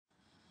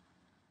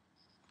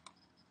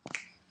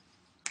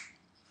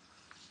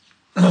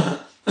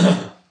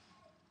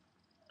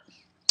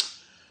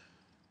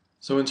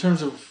So in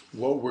terms of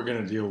what we're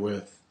going to deal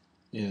with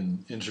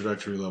in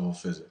introductory level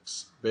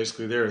physics,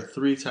 basically there are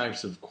three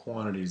types of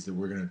quantities that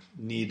we're going to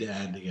need to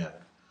add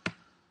together.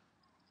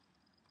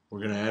 We're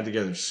going to add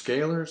together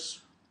scalars,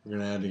 we're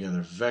going to add together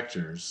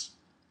vectors,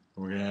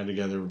 and we're going to add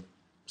together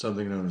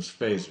something known as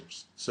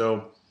phasors.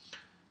 So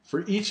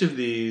for each of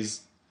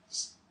these,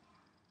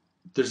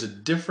 there's a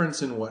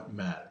difference in what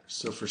matters.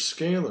 So for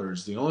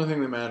scalars, the only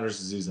thing that matters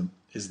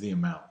is the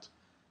amount.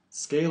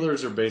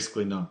 Scalars are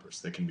basically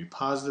numbers. They can be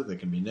positive, they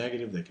can be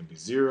negative, they can be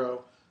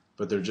zero,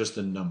 but they're just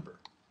a number.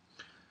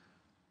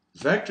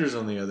 Vectors,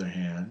 on the other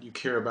hand, you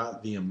care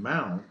about the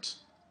amount,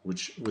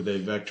 which with a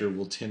vector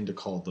we'll tend to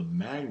call the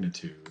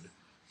magnitude,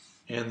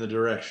 and the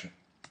direction.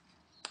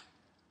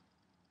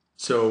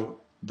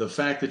 So the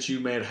fact that you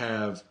may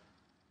have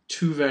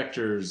two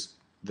vectors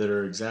that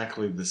are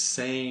exactly the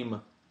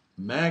same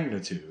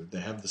magnitude,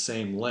 they have the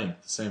same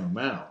length, the same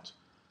amount,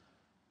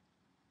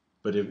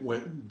 but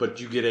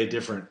you get a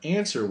different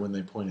answer when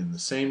they point in the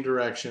same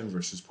direction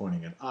versus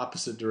pointing in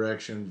opposite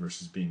direction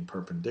versus being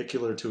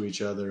perpendicular to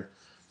each other.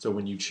 So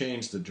when you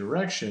change the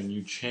direction,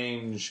 you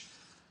change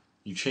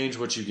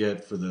what you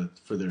get for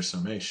their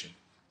summation.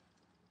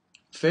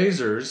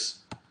 Phasors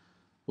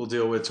we'll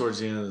deal with towards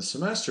the end of the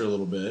semester a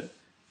little bit,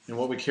 and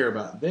what we care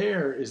about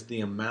there is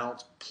the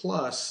amount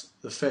plus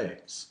the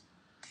phase.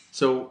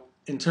 So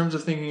in terms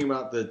of thinking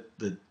about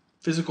the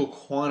physical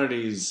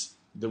quantities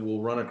that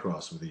we'll run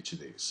across with each of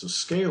these. So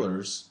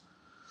scalars,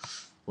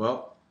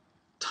 well,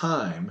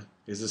 time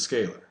is a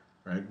scalar,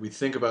 right? We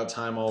think about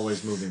time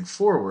always moving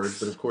forward,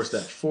 but of course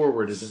that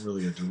forward isn't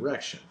really a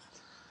direction.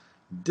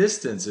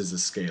 Distance is a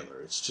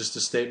scalar. It's just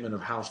a statement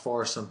of how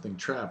far something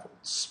traveled.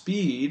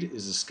 Speed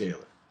is a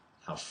scalar.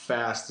 How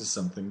fast is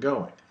something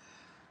going?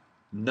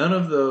 None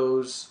of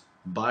those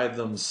by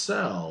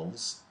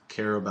themselves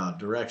care about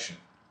direction.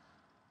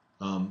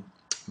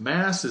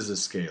 Mass is a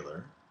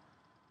scalar.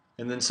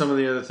 And then some of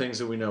the other things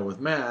that we know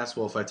with mass,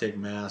 well, if I take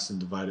mass and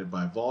divide it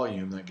by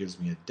volume, that gives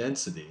me a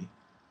density.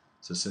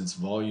 So since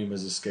volume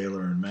is a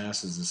scalar and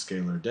mass is a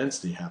scalar,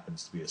 density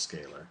happens to be a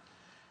scalar.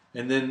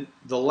 And then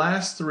the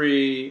last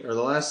three, or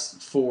the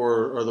last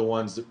four, are the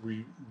ones that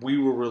we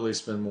will really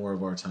spend more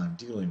of our time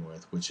dealing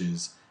with, which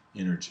is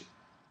energy.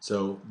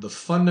 So the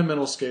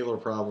fundamental scalar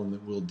problem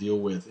that we'll deal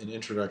with in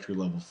introductory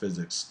level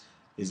physics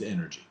is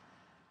energy.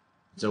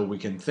 So we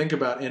can think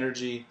about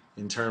energy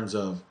in terms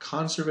of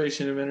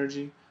conservation of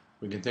energy.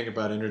 We can think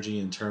about energy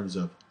in terms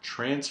of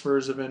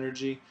transfers of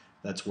energy.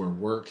 That's where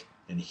work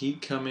and heat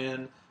come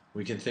in.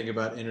 We can think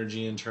about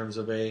energy in terms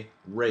of a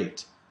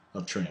rate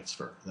of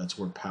transfer. That's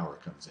where power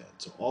comes in.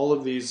 So all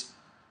of these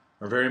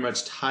are very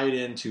much tied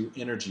into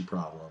energy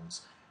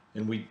problems.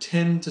 And we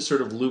tend to sort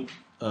of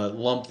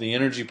lump the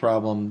energy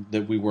problem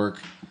that we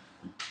work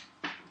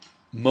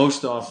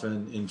most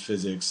often in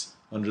physics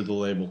under the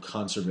label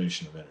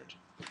conservation of energy.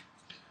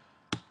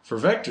 For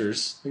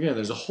vectors, again,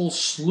 there's a whole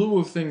slew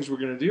of things we're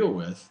going to deal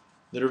with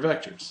that are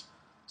vectors.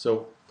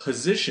 So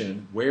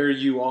position, where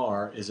you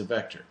are, is a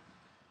vector.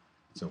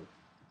 So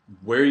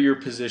where your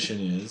position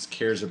is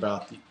cares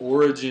about the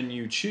origin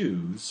you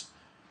choose,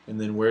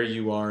 and then where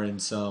you are in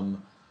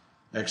some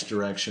x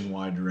direction,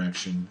 y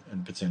direction,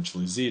 and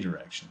potentially z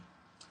direction.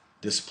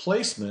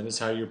 Displacement is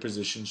how your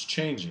position's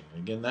changing.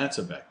 Again, that's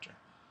a vector.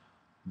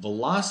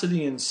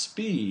 Velocity and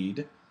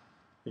speed,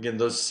 again,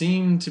 those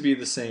seem to be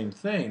the same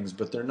things,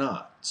 but they're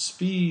not.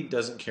 Speed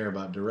doesn't care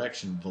about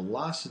direction.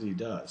 Velocity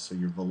does. So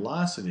your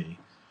velocity,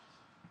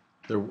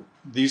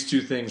 these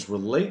two things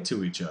relate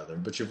to each other,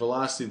 but your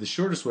velocity, the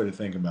shortest way to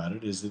think about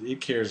it is that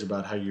it cares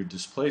about how your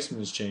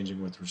displacement is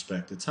changing with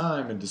respect to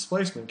time, and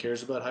displacement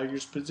cares about how your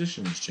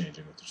position is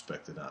changing with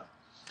respect to time.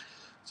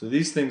 So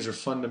these things are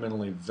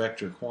fundamentally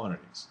vector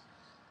quantities.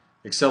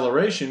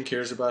 Acceleration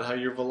cares about how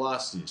your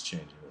velocity is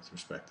changing with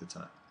respect to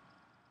time.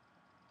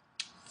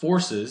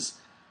 Forces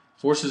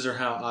are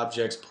how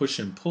objects push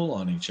and pull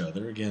on each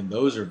other. Again,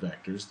 those are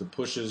vectors. The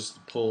pushes, the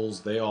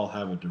pulls, they all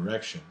have a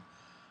direction.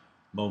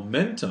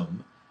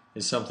 Momentum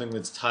is something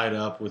that's tied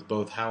up with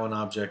both how an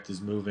object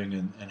is moving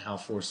and how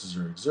forces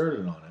are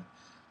exerted on it.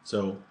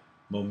 So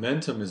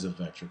momentum is a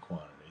vector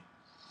quantity.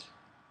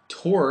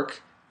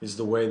 Torque is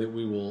the way that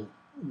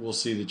we'll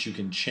see that you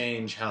can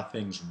change how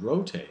things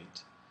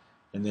rotate,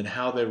 and then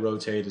how they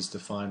rotate is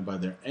defined by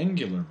their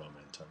angular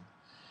momentum.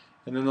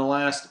 And then the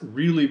last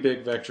really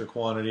big vector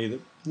quantity that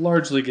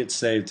largely gets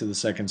saved to the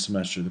second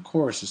semester of the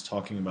course is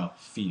talking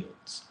about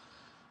fields.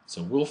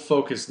 So we'll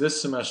focus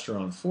this semester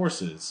on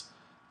forces,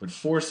 but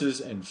forces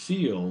and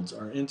fields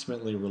are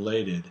intimately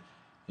related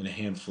in a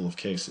handful of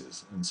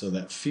cases. And so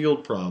that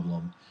field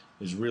problem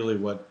is really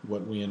what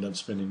we end up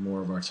spending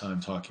more of our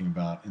time talking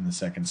about in the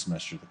second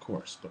semester of the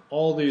course. But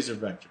all these are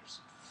vectors.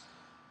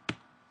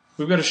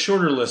 We've got a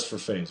shorter list for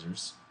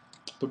phasors,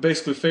 but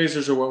basically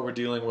phasors are what we're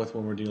dealing with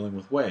when we're dealing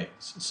with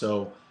waves.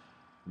 So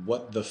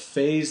what the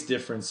phase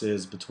difference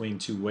is between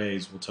two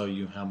waves will tell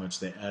you how much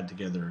they add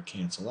together or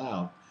cancel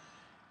out.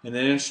 And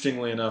then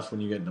interestingly enough,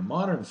 when you get into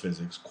modern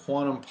physics,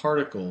 quantum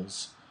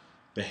particles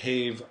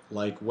behave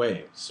like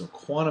waves. So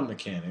quantum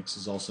mechanics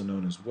is also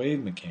known as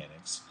wave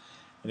mechanics,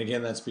 And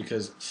again, that's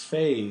because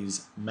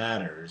phase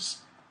matters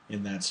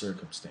in that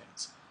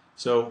circumstance.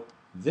 So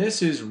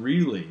this is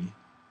really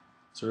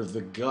sort of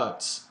the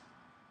guts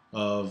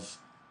of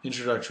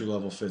introductory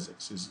level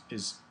physics,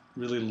 is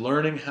really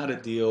learning how to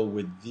deal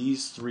with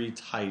these three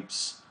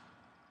types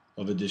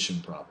of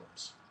addition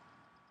problems.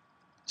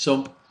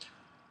 So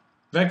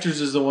vectors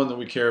is the one that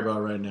we care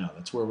about right now.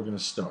 That's where we're going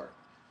to start.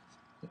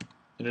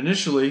 And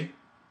initially,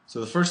 so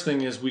the first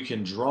thing is we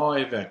can draw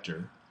a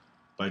vector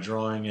by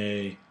drawing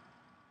a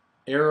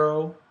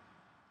arrow.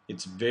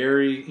 It's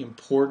very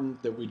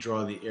important that we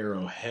draw the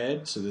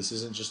arrowhead. So this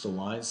isn't just a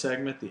line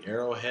segment. The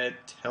arrowhead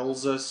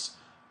tells us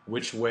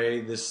which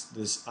way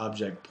this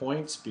object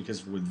points,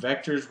 because with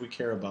vectors we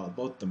care about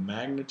both the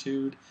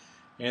magnitude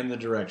and the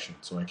direction.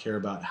 So I care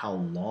about how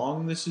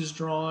long this is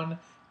drawn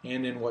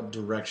and in what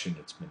direction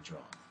it's been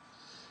drawn.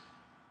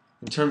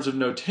 In terms of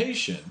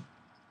notation,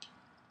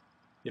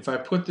 if I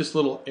put this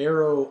little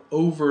arrow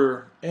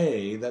over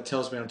A, that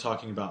tells me I'm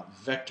talking about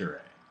vector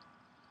A.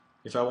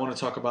 If I want to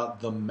talk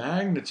about the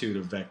magnitude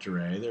of vector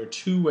A, there are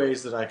two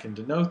ways that I can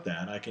denote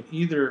that. I can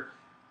either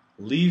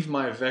leave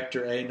my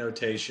vector A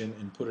notation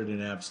and put it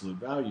in absolute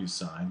value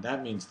sign.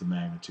 That means the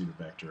magnitude of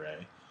vector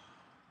A.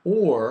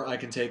 Or I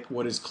can take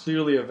what is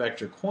clearly a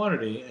vector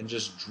quantity and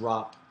just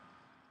drop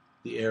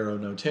the arrow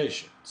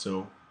notation.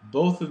 So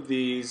both of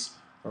these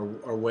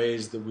are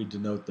ways that we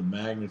denote the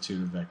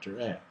magnitude of vector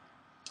A.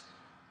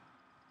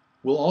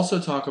 We'll also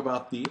talk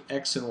about the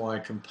x and y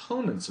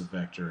components of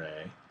vector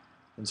A.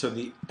 And so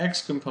the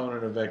x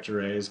component of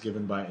vector A is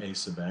given by a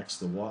sub x.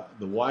 The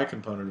y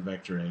component of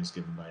vector A is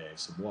given by a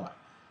sub y.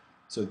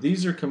 So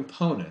these are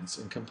components,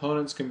 and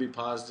components can be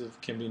positive,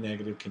 can be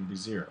negative, can be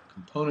zero.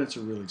 Components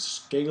are really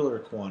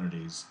scalar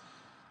quantities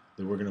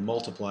that we're going to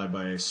multiply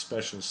by a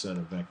special set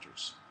of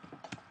vectors.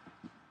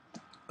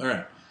 All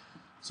right,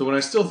 so when I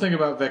still think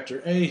about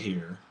vector A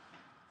here,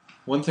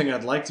 one thing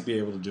I'd like to be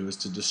able to do is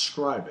to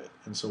describe it.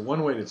 And so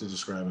one way to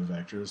describe a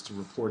vector is to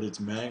report its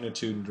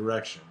magnitude and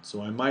direction.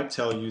 So I might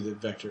tell you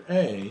that vector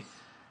A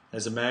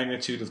has a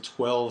magnitude of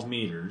 12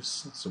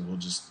 meters. So we'll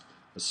just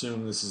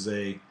assume this is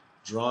a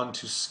drawn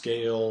to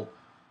scale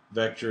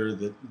vector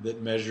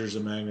that measures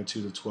a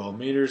magnitude of 12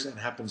 meters and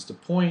happens to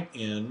point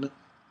in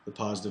the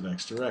positive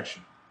x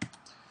direction.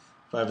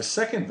 If I have a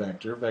second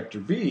vector, vector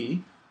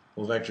B,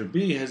 well, vector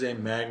B has a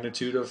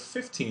magnitude of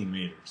 15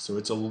 meters. So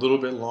it's a little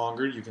bit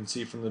longer. You can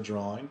see from the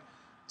drawing,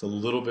 it's a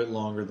little bit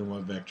longer than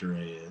what vector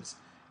A is.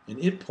 And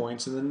it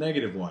points in the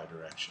negative y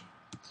direction.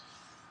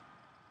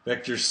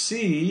 Vector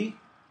C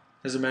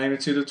has a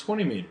magnitude of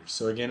 20 meters.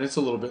 So again, it's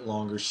a little bit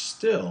longer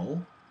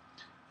still.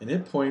 And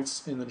it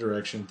points in the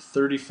direction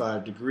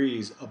 35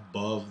 degrees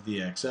above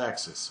the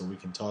x-axis. So we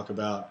can talk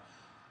about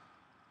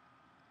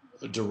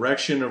a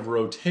direction of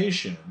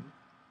rotation.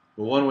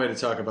 But one way to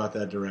talk about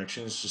that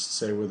direction is just to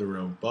say whether we're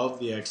above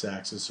the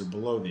x-axis or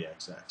below the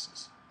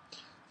x-axis.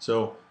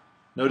 So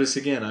notice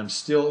again, I'm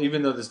still,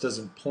 even though this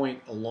doesn't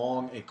point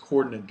along a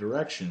coordinate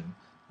direction,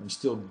 I'm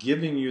still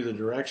giving you the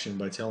direction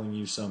by telling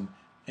you some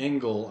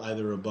angle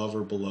either above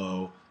or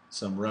below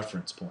some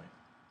reference point.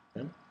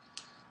 Okay?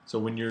 So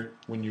when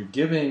you're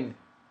giving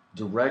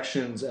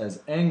directions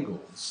as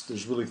angles,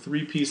 there's really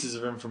three pieces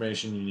of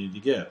information you need to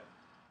give.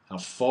 How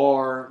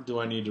far do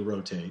I need to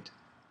rotate?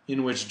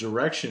 In which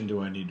direction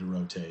do I need to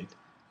rotate?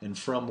 And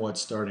from what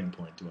starting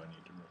point do I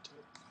need to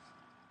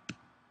rotate?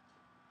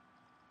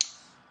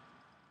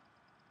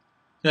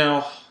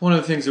 Now, one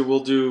of the things that we'll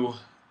do,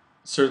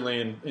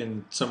 certainly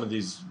in some of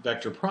these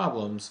vector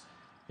problems,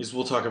 is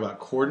we'll talk about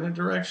coordinate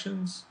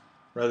directions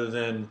rather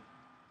than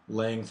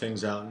laying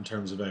things out in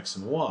terms of x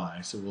and y.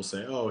 So we'll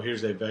say, oh,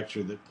 here's a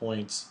vector that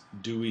points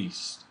due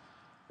east,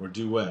 or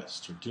due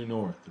west, or due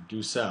north, or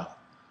due south.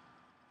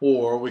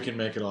 Or we can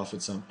make it off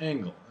at some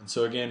angle. And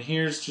so again,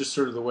 here's just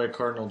sort of the way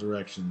cardinal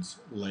directions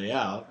lay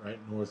out, right?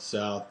 North,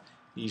 south,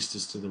 east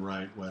is to the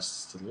right,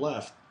 west is to the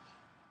left.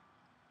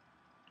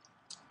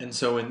 And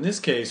so in this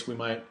case, we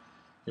might,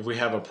 if we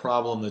have a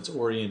problem that's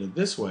oriented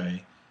this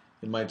way,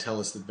 it might tell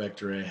us that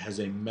vector A has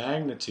a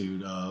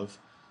magnitude of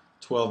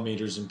 12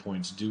 meters and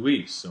points due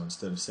east. So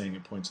instead of saying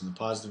it points in the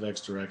positive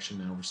x direction,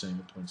 now we're saying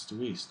it points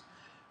due east.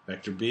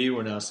 Vector B,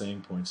 we're now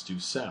saying points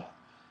due south.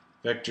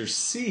 Vector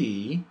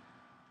C,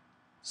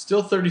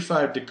 still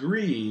 35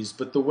 degrees,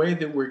 but the way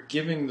that we're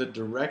giving the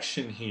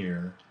direction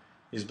here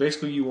is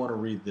basically you want to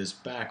read this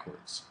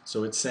backwards.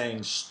 So it's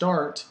saying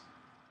start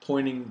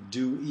pointing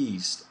due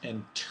east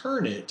and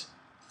turn it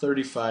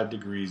 35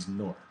 degrees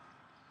north.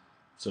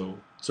 So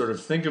sort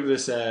of think of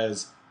this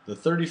as the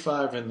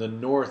 35 and the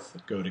north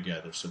go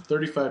together. So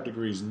 35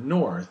 degrees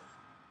north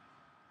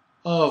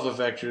of a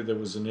vector that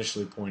was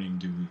initially pointing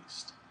due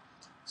east.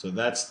 So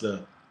that's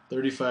the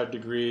 35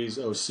 degrees,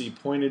 OC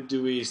pointed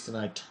due east, and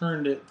I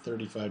turned it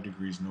 35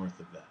 degrees north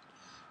of that.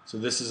 So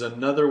this is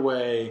another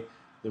way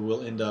that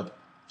we'll end up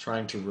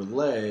trying to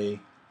relay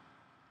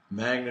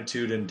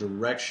magnitude and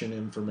direction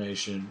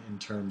information in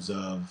terms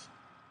of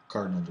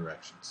cardinal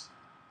directions.